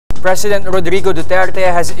President Rody Duterte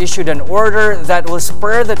has issued an order that will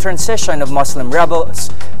spur the transition of Muslim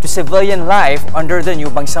rebels to civilian life under the new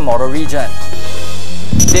Bangsamoro region.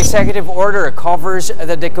 The executive order covers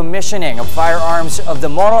the decommissioning of firearms of the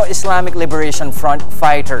Moro Islamic Liberation Front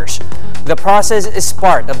fighters. The process is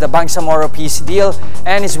part of the Bangsamoro peace deal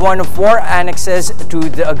and is one of 4 annexes to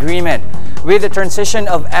the agreement. With the transition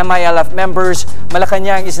of MILF members,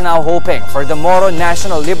 Malacanang is now hoping for the Moro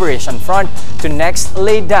National Liberation Front to next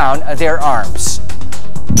lay down their arms.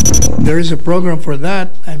 There is a program for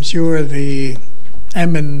that. I'm sure the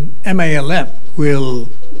MILF will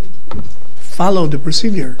follow the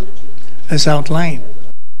procedure as outlined.